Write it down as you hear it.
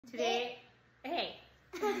Today, hey,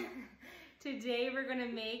 today we're gonna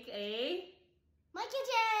make my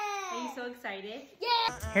kitchen. Are you so excited?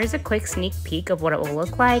 Yeah. Here's a quick sneak peek of what it will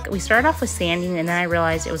look like. We started off with sanding and then I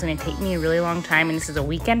realized it was gonna take me a really long time and this is a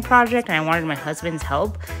weekend project and I wanted my husband's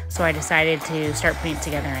help. So I decided to start putting it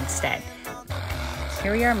together instead.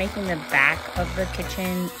 Here we are making the back of the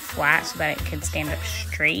kitchen flat so that it could stand up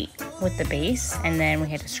straight with the base, and then we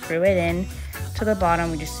had to screw it in to the bottom.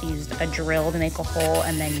 We just used a drill to make a hole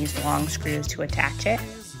and then used long screws to attach it.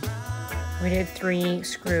 We did 3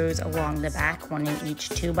 screws along the back, 1 in each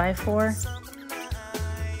 2x4.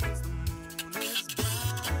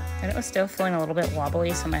 And it was still feeling a little bit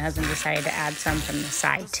wobbly, so my husband decided to add some from the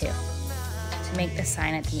side too. To make the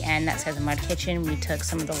sign at the end that says Mud Kitchen, we took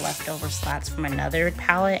some of the leftover slats from another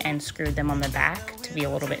pallet and screwed them on the back to be a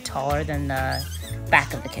little bit taller than the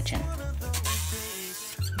back of the kitchen.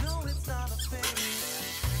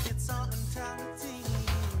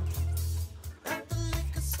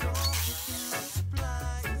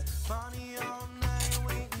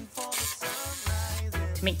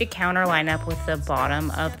 To make the counter line up with the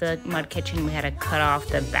bottom of the Mud Kitchen, we had to cut off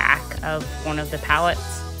the back of one of the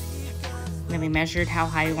pallets. Then we measured how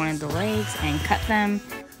high we wanted the legs and cut them.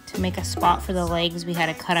 To make a spot for the legs, we had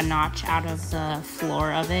to cut a notch out of the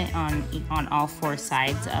floor of it on all 4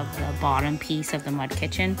 sides of the bottom piece of the Mud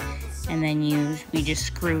Kitchen. And then we just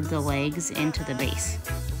screwed the legs into the base.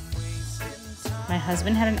 My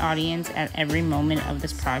husband had an audience at every moment of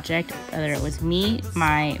this project, whether it was me,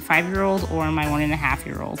 my 5-year-old, or my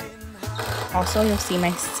 1.5-year-old. Also, you'll see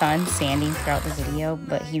my son sanding throughout the video,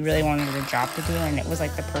 but he really wanted a job to do, and it was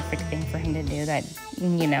like the perfect thing for him to do that,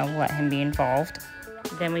 you know, let him be involved.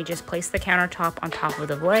 Then we just placed the countertop on top of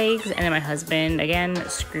the legs, and then my husband, again,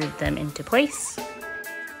 screwed them into place.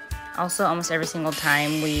 Also, almost every single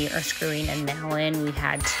time we are screwing a nail in, we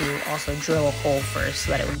had to also drill a hole first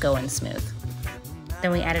so that it would go in smooth.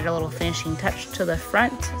 Then we added a little finishing touch to the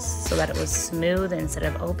front so that it was smooth instead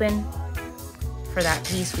of open. For that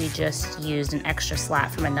piece, we just used an extra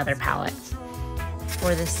slat from another pallet.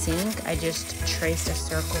 For the sink, I just traced a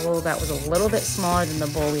circle that was a little bit smaller than the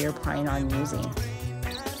bowl we were planning on using.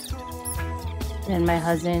 Then my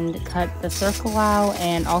husband cut the circle out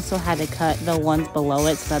and also had to cut the ones below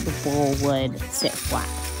it so that the bowl would sit flat.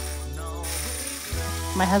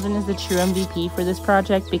 My husband is the true MVP for this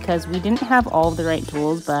project because we didn't have all of the right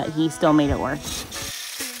tools, but he still made it work.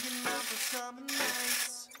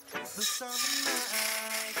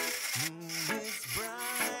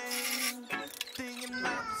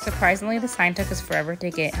 Surprisingly, the sign took us forever to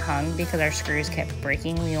get hung because our screws kept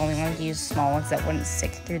breaking. We only wanted to use small ones that wouldn't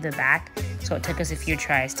stick through the back, so it took us a few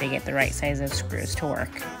tries to get the right size of screws to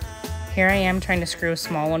work. Here I am trying to screw a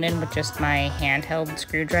small one in with just my handheld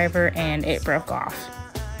screwdriver, and it broke off.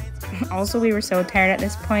 Also, we were so tired at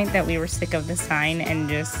this point that we were sick of the sign and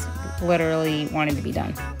just literally wanted to be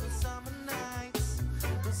done.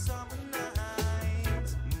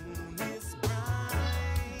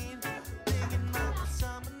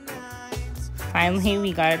 Finally,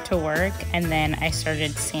 we got it to work, and then I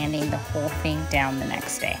started sanding the whole thing down the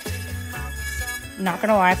next day. Not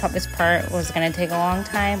gonna lie, I thought this part was gonna take a long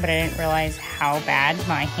time, but I didn't realize how bad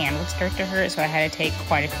my hand would start to hurt, so I had to take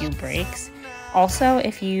quite a few breaks. Also,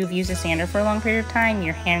 if you've used a sander for a long period of time,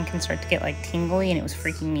 your hand can start to get like tingly, and it was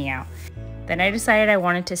freaking me out. Then I decided I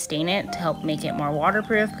wanted to stain it to help make it more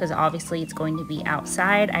waterproof because obviously it's going to be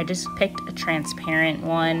outside. I just picked a transparent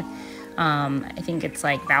one. I think it's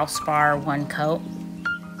like Valspar 1 coat.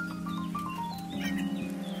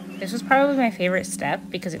 This was probably my favorite step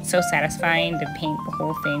because it's so satisfying to paint the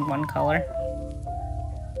whole thing one color.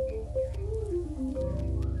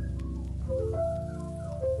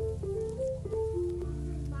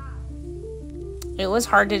 It was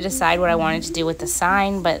hard to decide what I wanted to do with the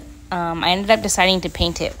sign, but I ended up deciding to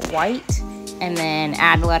paint it white and then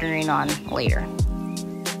add lettering on later.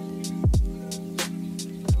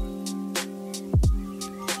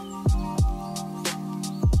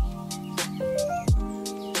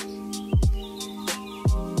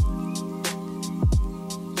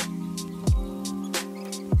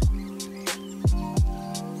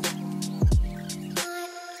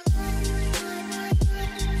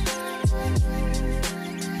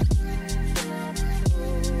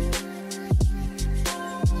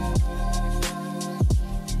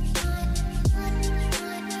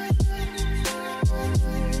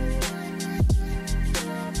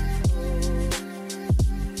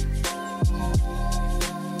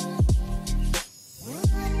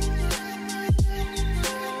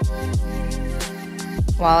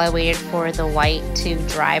 While I waited for the white to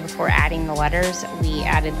dry before adding the letters, we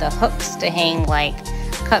added the hooks to hang like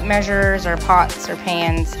cup measures or pots or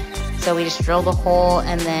pans. So we just drilled a hole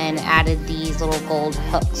and then added these little gold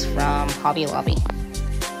hooks from Hobby Lobby.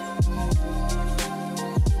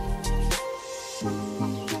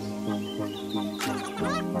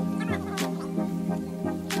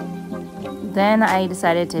 Then I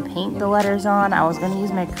decided to paint the letters on. I was going to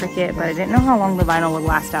use my Cricut, but I didn't know how long the vinyl would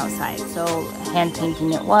last outside. So hand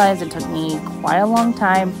painting it was. It took me quite a long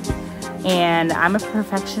time. And I'm a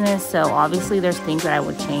perfectionist, so obviously there's things that I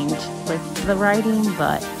would change with the writing,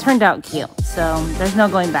 but it turned out cute. So there's no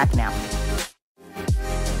going back now.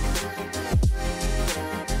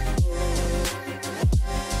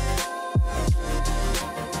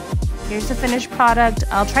 Here's the finished product.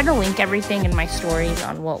 I'll try to link everything in my stories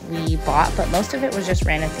on what we bought, but most of it was just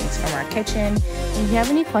random things from our kitchen. If you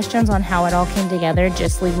have any questions on how it all came together,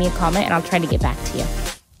 just leave me a comment and I'll try to get back to you.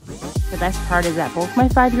 The best part is that both my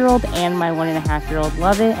 5-year-old and my 1.5-year-old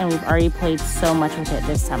love it, and we've already played so much with it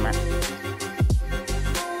this summer.